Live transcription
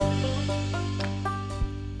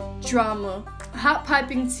drama, hot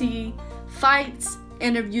piping tea, fights,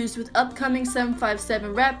 interviews with upcoming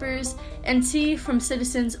 757 rappers, and tea from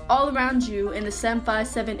citizens all around you in the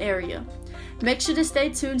 757 area. Make sure to stay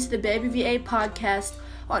tuned to the Baby VA podcast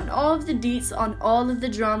on all of the deets on all of the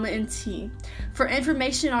drama and tea. For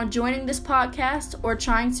information on joining this podcast or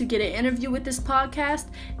trying to get an interview with this podcast,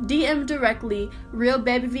 DM directly Real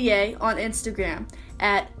Baby VA on Instagram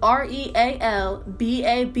at RealBabyVA.